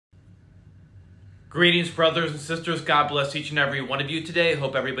Greetings, brothers and sisters. God bless each and every one of you today.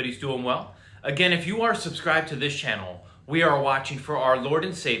 Hope everybody's doing well. Again, if you are subscribed to this channel, we are watching for our Lord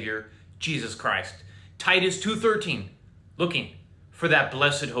and Savior, Jesus Christ. Titus 2:13, looking for that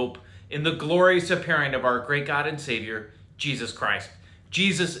blessed hope in the glorious appearing of our great God and Savior, Jesus Christ.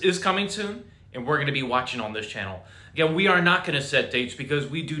 Jesus is coming soon, and we're going to be watching on this channel. Again, we are not going to set dates because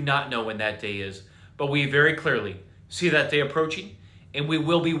we do not know when that day is, but we very clearly see that day approaching. And we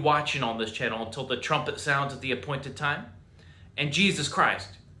will be watching on this channel until the trumpet sounds at the appointed time. And Jesus Christ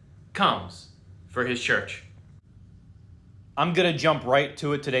comes for his church. I'm going to jump right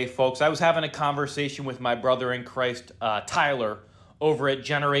to it today, folks. I was having a conversation with my brother in Christ, Tyler, over at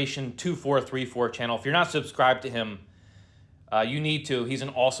Generation 2434 channel. If you're not subscribed to him, you need to. He's an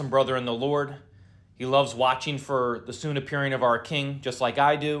awesome brother in the Lord. He loves watching for the soon appearing of our King, just like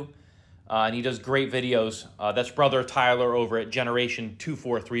I do. And he does great videos. That's Brother Tyler over at Generation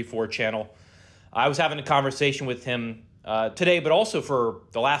 2434 channel. I was having a conversation with him today, but also for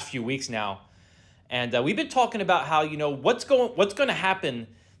the last few weeks now. And we've been talking about how, what's going to happen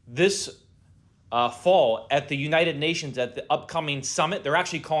this fall at the United Nations at the upcoming summit. They're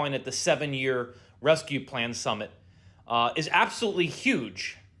actually calling it the 7-Year Rescue Plan Summit. Is absolutely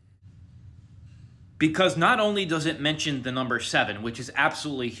huge. Because not only does it mention the number 7, which is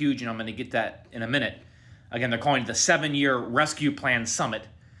absolutely huge, and I'm going to get that in a minute. Again, they're calling it the 7-Year Rescue Plan Summit.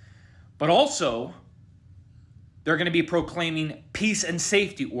 But also, they're going to be proclaiming peace and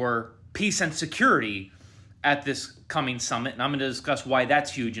safety, or peace and security, at this coming summit. And I'm going to discuss why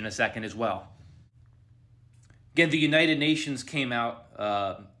that's huge in a second as well. Again, the United Nations came out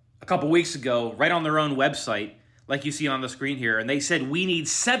a couple weeks ago, right on their own website, like you see on the screen here, and they said we need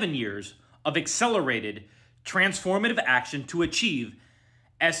 7 years of accelerated transformative action to achieve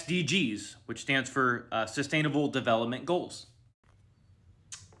SDGs, which stands for Sustainable Development Goals.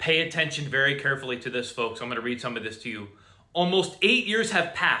 Pay attention very carefully to this, folks. I'm going to read some of this to you. Almost 8 years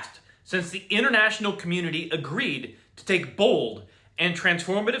have passed since the international community agreed to take bold and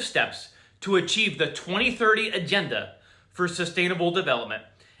transformative steps to achieve the 2030 Agenda for Sustainable Development,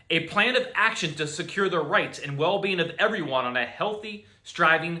 a plan of action to secure the rights and well-being of everyone on a healthy,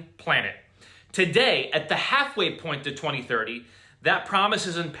 striving planet. Today, at the halfway point to 2030, that promise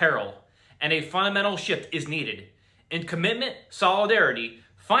is in peril, and a fundamental shift is needed in commitment, solidarity,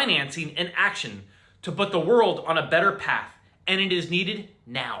 financing, and action to put the world on a better path, and it is needed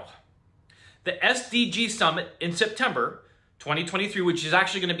now. The SDG Summit in September 2023, which is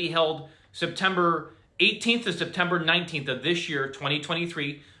actually going to be held September 18th to September 19th of this year,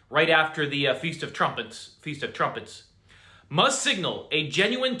 2023, right after the Feast of Trumpets, must signal a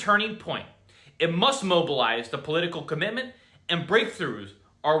genuine turning point. It must mobilize the political commitment and breakthroughs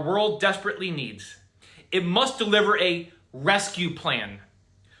our world desperately needs. It must deliver a rescue plan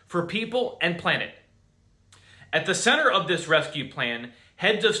for people and planet. At the center of this rescue plan,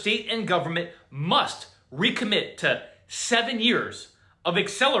 heads of state and government must recommit to 7 years of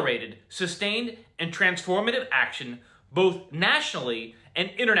accelerated, sustained, and transformative action, both nationally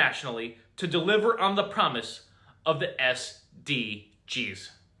and internationally, to deliver on the promise of the SDGs.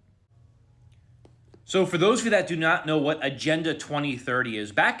 So for those of you that do not know what Agenda 2030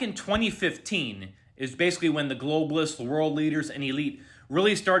 is, back in 2015 is basically when the globalists, the world leaders, and elite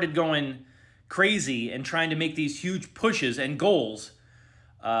really started going crazy and trying to make these huge pushes and goals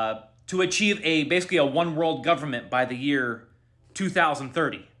to achieve basically a one world government by the year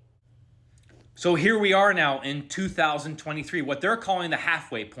 2030. So here we are now in 2023, what they're calling the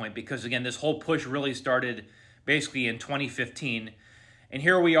halfway point, because again, this whole push really started basically in 2015. And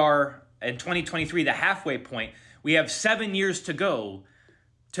here we are in 2023, the halfway point. We have 7 years to go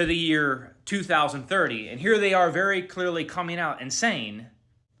to the year 2030. And here they are very clearly coming out and saying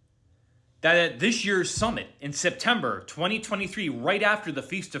that at this year's summit in September 2023, right after the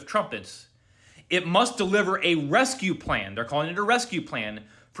Feast of Trumpets, it must deliver a rescue plan. They're calling it a rescue plan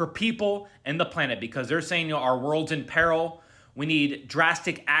for people and the planet, because they're saying, our world's in peril. We need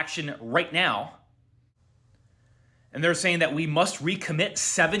drastic action right now. And they're saying that we must recommit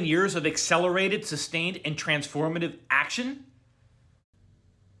 7 years of accelerated, sustained, and transformative action.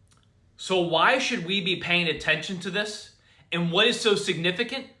 So why should we be paying attention to this? And what is so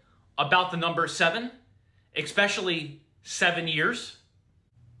significant about the number 7, especially 7 years?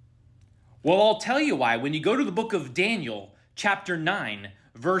 Well, I'll tell you why. When you go to the book of Daniel, chapter 9,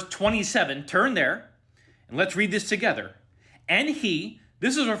 verse 27, turn there, and let's read this together. And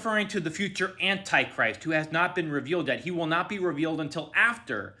this is referring to the future Antichrist, who has not been revealed yet. He will not be revealed until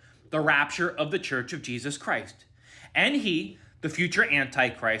after the rapture of the church of Jesus Christ. And he, the future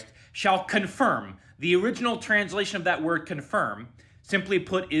Antichrist, shall confirm. The original translation of that word confirm, simply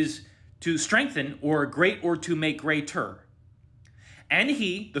put, is to strengthen or to make greater. And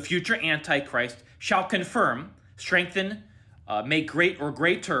he, the future Antichrist, shall confirm, strengthen, make great or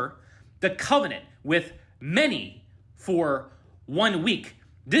greater the covenant with many for 1 week.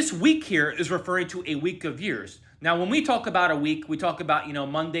 This week here is referring to a week of years. Now, when we talk about a week, we talk about,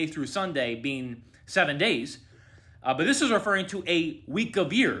 Monday through Sunday being 7 days. But this is referring to a week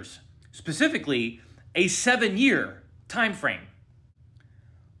of years, specifically a 7-year time frame.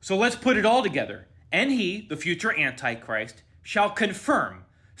 So let's put it all together. And he, the future Antichrist, shall confirm,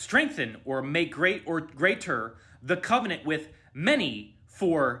 strengthen, or make great or greater the covenant with many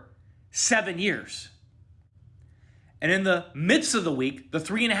for 7 years. And in the midst of the week, the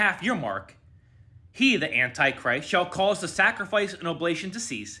 3.5-year mark, he, the Antichrist, shall cause the sacrifice and oblation to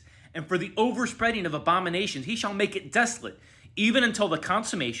cease, and for the overspreading of abominations he shall make it desolate, even until the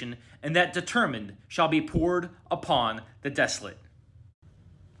consummation, and that determined shall be poured upon the desolate.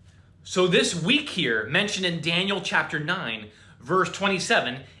 So this week here, mentioned in Daniel chapter 9, verse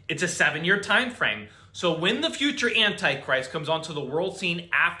 27, it's a 7-year time frame. So when the future Antichrist comes onto the world scene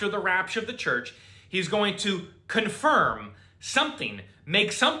after the rapture of the church, he's going to confirm something,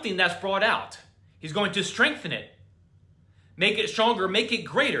 make something that's brought out. He's going to strengthen it, make it stronger, make it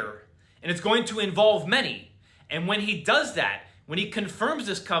greater, and it's going to involve many. And when he does that, when he confirms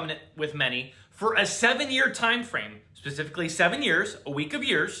this covenant with many for a 7-year time frame, specifically 7 years, a week of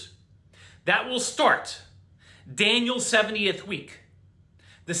years, that will start Daniel's 70th week,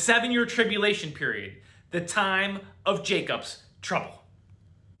 the 7-year tribulation period, the time of Jacob's trouble.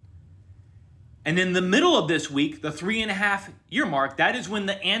 And in the middle of this week, the 3.5-year mark, that is when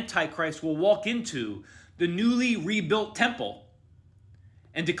the Antichrist will walk into the newly rebuilt temple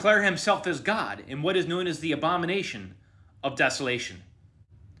and declare himself as God in what is known as the abomination of desolation.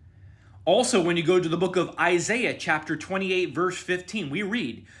 Also, when you go to the book of Isaiah, chapter 28, verse 15, we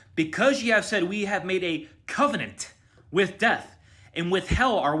read, "Because ye have said, we have made a covenant with death, and with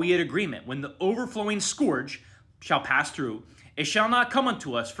hell are we at agreement. When the overflowing scourge shall pass through, it shall not come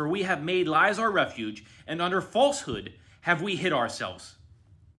unto us, for we have made lies our refuge, and under falsehood have we hid ourselves."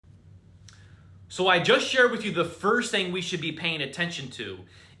 So I just shared with you the first thing we should be paying attention to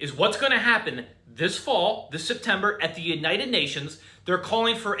is what's going to happen this fall, this September, at the United Nations. They're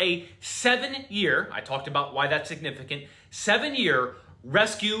calling for a 7-year, I talked about why that's significant, 7-year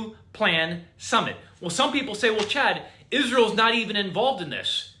rescue plan summit. Well, some people say, well, Chad, Israel's not even involved in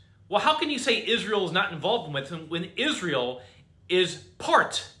this. Well, how can you say Israel is not involved with them when Israel is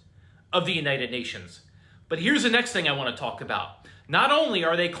part of the United Nations? But here's the next thing I want to talk about. Not only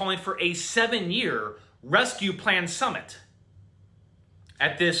are they calling for a 7-year rescue plan summit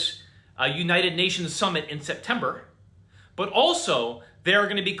at this United Nations summit in September, but also they're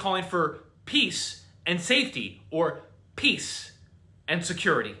going to be calling for peace and safety, or peace and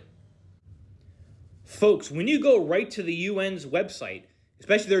security. Folks, when you go right to the UN's website,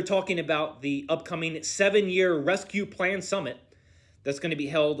 especially they're talking about the upcoming 7-year rescue plan summit that's going to be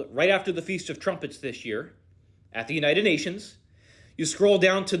held right after the Feast of Trumpets this year at the United Nations. You scroll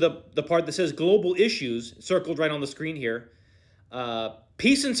down to the part that says global issues, circled right on the screen here.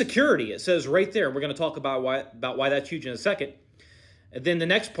 Peace and security, it says right there. We're going to talk about why that's huge in a second. And then the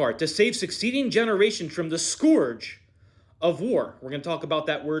next part, to save succeeding generations from the scourge of war. We're going to talk about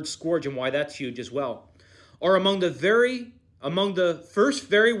that word scourge and why that's huge as well. Are among the first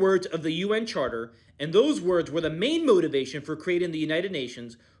very words of the UN Charter, and those words were the main motivation for creating the United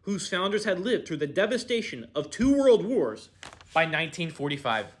Nations, whose founders had lived through the devastation of 2 world wars by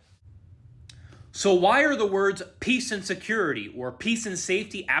 1945. So why are the words peace and security or peace and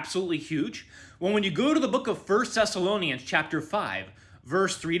safety absolutely huge? Well, when you go to the book of 1 Thessalonians chapter 5,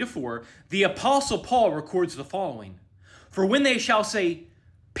 verse 3-4, the Apostle Paul records the following. For when they shall say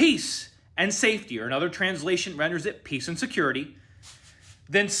peace and safety, or another translation renders it peace and security,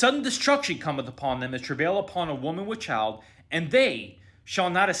 then sudden destruction cometh upon them as travail upon a woman with child, and they shall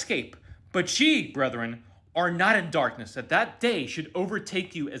not escape. But ye, brethren, are not in darkness, that day should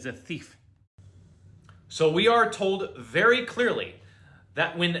overtake you as a thief. So we are told very clearly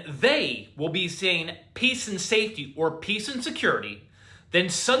that when they will be saying peace and safety or peace and security, then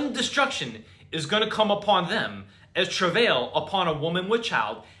sudden destruction is going to come upon them as travail upon a woman with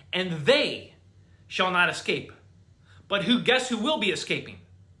child, and they shall not escape. But guess who will be escaping?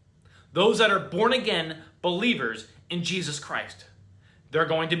 Those that are born again believers in Jesus Christ. They're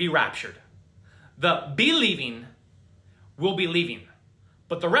going to be raptured. The believing will be leaving,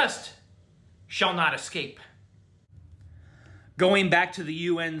 but the rest shall not escape. Going back to the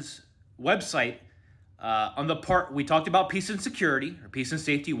UN's website, on the part we talked about peace and security, or peace and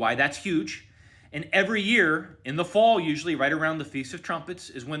safety, why that's huge. And every year, in the fall, usually right around the Feast of Trumpets,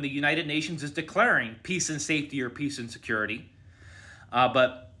 is when the United Nations is declaring peace and safety or peace and security.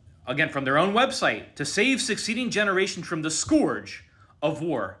 But again, from their own website, to save succeeding generations from the scourge of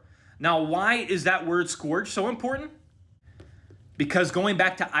war. Now, why is that word scourge so important? Because going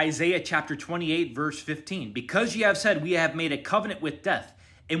back to Isaiah chapter 28, verse 15, because ye have said, we have made a covenant with death,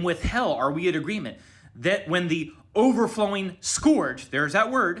 and with hell are we at agreement, that when the overflowing scourge, there's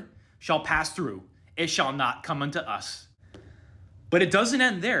that word, shall pass through, it shall not come unto us. But it doesn't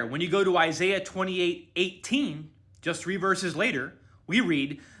end there. When you go to Isaiah 28:18, just 3 verses later, we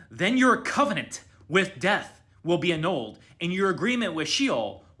read, then your covenant with death will be annulled, and your agreement with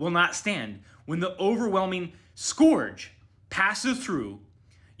Sheol will not stand. When the overwhelming scourge passes through,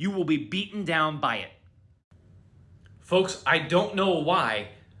 you will be beaten down by it. Folks, I don't know why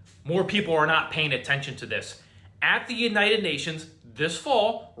more people are not paying attention to this. At the United Nations this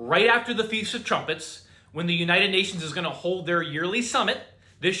fall, right after the Feast of Trumpets, when the United Nations is going to hold their yearly summit,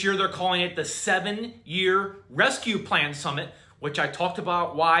 this year they're calling it the 7-Year Rescue Plan Summit, which I talked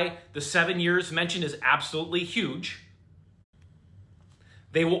about why the 7 years mentioned is absolutely huge.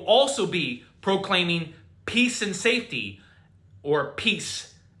 They will also be proclaiming peace and safety, or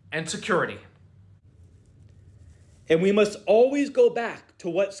peace and security. And we must always go back to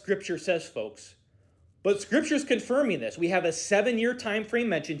what Scripture says, folks. But Scripture's confirming this. We have a 7-year time frame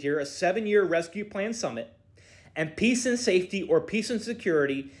mentioned here, a 7-year rescue plan summit, and peace and safety or peace and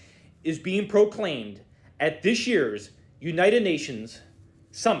security is being proclaimed at this year's United Nations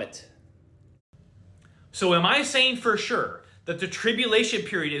Summit. So am I saying for sure that the tribulation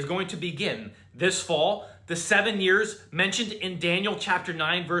period is going to begin this fall, the 7 years mentioned in Daniel chapter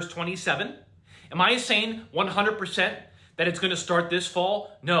 9, verse 27? Am I saying 100% that it's going to start this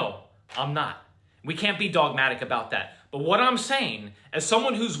fall? No, I'm not. We can't be dogmatic about that. But what I'm saying, as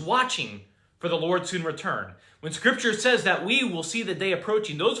someone who's watching for the Lord's soon return, when Scripture says that we will see the day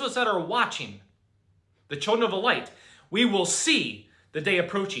approaching, those of us that are watching, the children of the light, we will see the day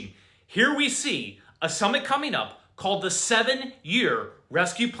approaching. Here we see a summit coming up called the 7-Year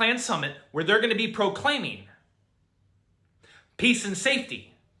Rescue Plan Summit, where they're going to be proclaiming peace and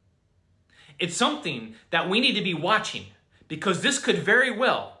safety. It's something that we need to be watching, because this could very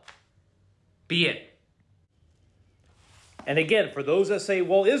well be it. And again, for those that say,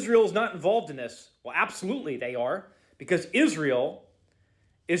 well, Israel's not involved in this, well, absolutely they are, because Israel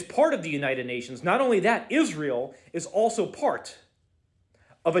is part of the United Nations. Not only that, Israel is also part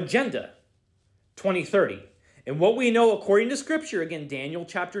of Agenda 2030. And what we know according to Scripture, again, Daniel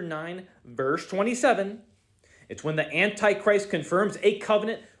chapter 9, verse 27, it's when the Antichrist confirms a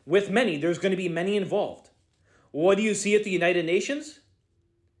covenant with many, there's going to be many involved. What do you see at the United Nations?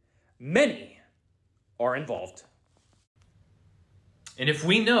 Many are involved. And if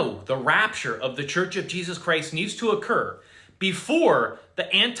we know the rapture of the Church of Jesus Christ needs to occur before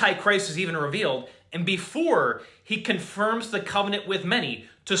the Antichrist is even revealed and before he confirms the covenant with many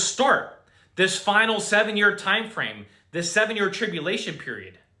to start this final 7-year time frame, this 7-year tribulation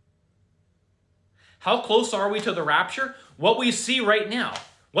period, how close are we to the rapture? What we see right now,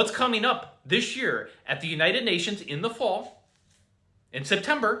 what's coming up this year at the United Nations in the fall, in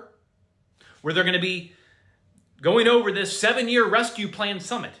September, where they're going to be going over this 7-year rescue plan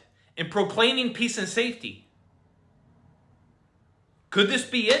summit and proclaiming peace and safety. Could this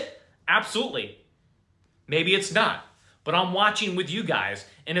be it? Absolutely. Maybe it's not, but I'm watching with you guys,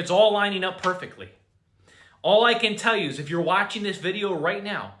 and it's all lining up perfectly. All I can tell you is if you're watching this video right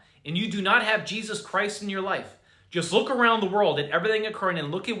now, and you do not have Jesus Christ in your life, just look around the world at everything occurring and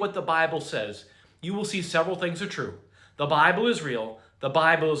look at what the Bible says. You will see several things are true. The Bible is real. The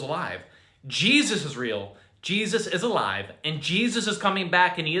Bible is alive. Jesus is real. Jesus is alive. And Jesus is coming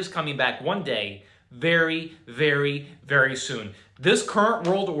back, and he is coming back one day very, very, very soon. This current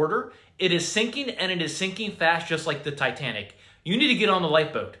world order, it is sinking, and it is sinking fast just like the Titanic. You need to get on the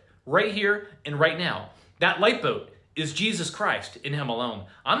lifeboat right here and right now. That lifeboat is Jesus Christ, in him alone.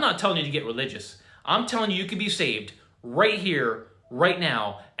 I'm not telling you to get religious. I'm telling you can be saved right here, right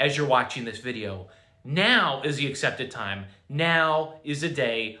now, as you're watching this video. Now is the accepted time. Now is the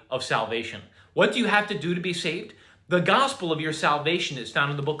day of salvation. What do you have to do to be saved? The gospel of your salvation is found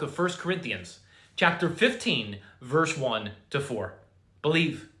in the book of 1 Corinthians, chapter 15, verse 1 to 4.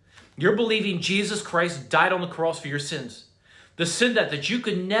 Believe. You're believing Jesus Christ died on the cross for your sins. The sin debt that you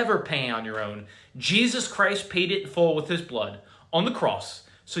could never pay on your own. Jesus Christ paid it in full with his blood on the cross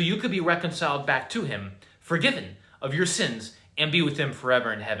so you could be reconciled back to him, forgiven of your sins, and be with him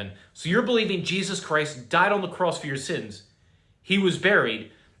forever in heaven. So you're believing Jesus Christ died on the cross for your sins. He was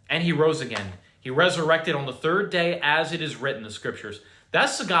buried, and he rose again. He resurrected on the third day as it is written in the Scriptures.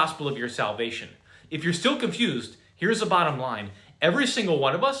 That's the gospel of your salvation. if you're still confused, here's the bottom line. Every single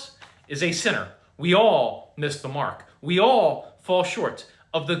one of us is a sinner. We all miss the mark. We all fall short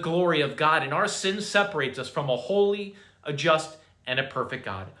of the glory of God, and our sin separates us from a holy, a just, and a perfect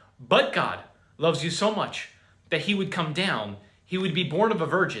God. But God loves you so much that he would come down. He would be born of a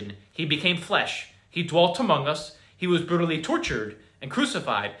virgin. He became flesh. He dwelt among us. He was brutally tortured and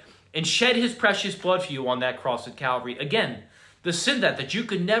crucified and shed his precious blood for you on that cross at Calvary. Again, the sin debt that you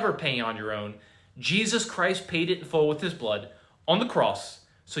could never pay on your own, Jesus Christ paid it in full with his blood on the cross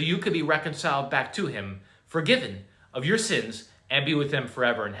so you could be reconciled back to him, forgiven of your sins, and be with him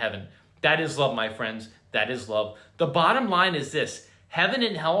forever in heaven. That is love, my friends. That is love. The bottom line is this. Heaven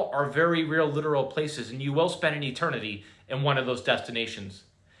and hell are very real, literal places, and you will spend an eternity in one of those destinations.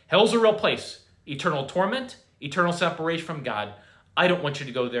 Hell's a real place. Eternal torment, eternal separation from God. I don't want you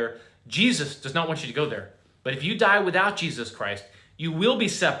to go there. Jesus does not want you to go there. But if you die without Jesus Christ, you will be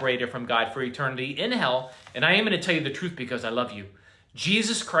separated from God for eternity in hell. And I am going to tell you the truth because I love you.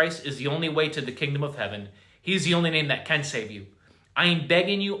 Jesus Christ is the only way to the kingdom of heaven. He's the only name that can save you. I am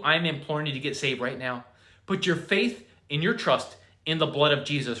begging you, I am imploring you to get saved right now. Put your faith and your trust in the blood of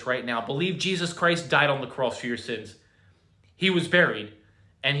Jesus right now. Believe Jesus Christ died on the cross for your sins. He was buried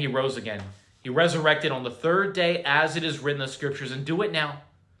and he rose again. He resurrected on the third day as it is written in the scriptures, and do it now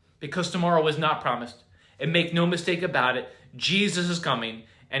because tomorrow is not promised. And make no mistake about it, Jesus is coming,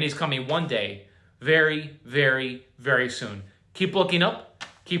 and he's coming one day, very, very, very soon. Keep looking up,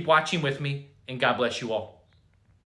 keep watching with me, and God bless you all.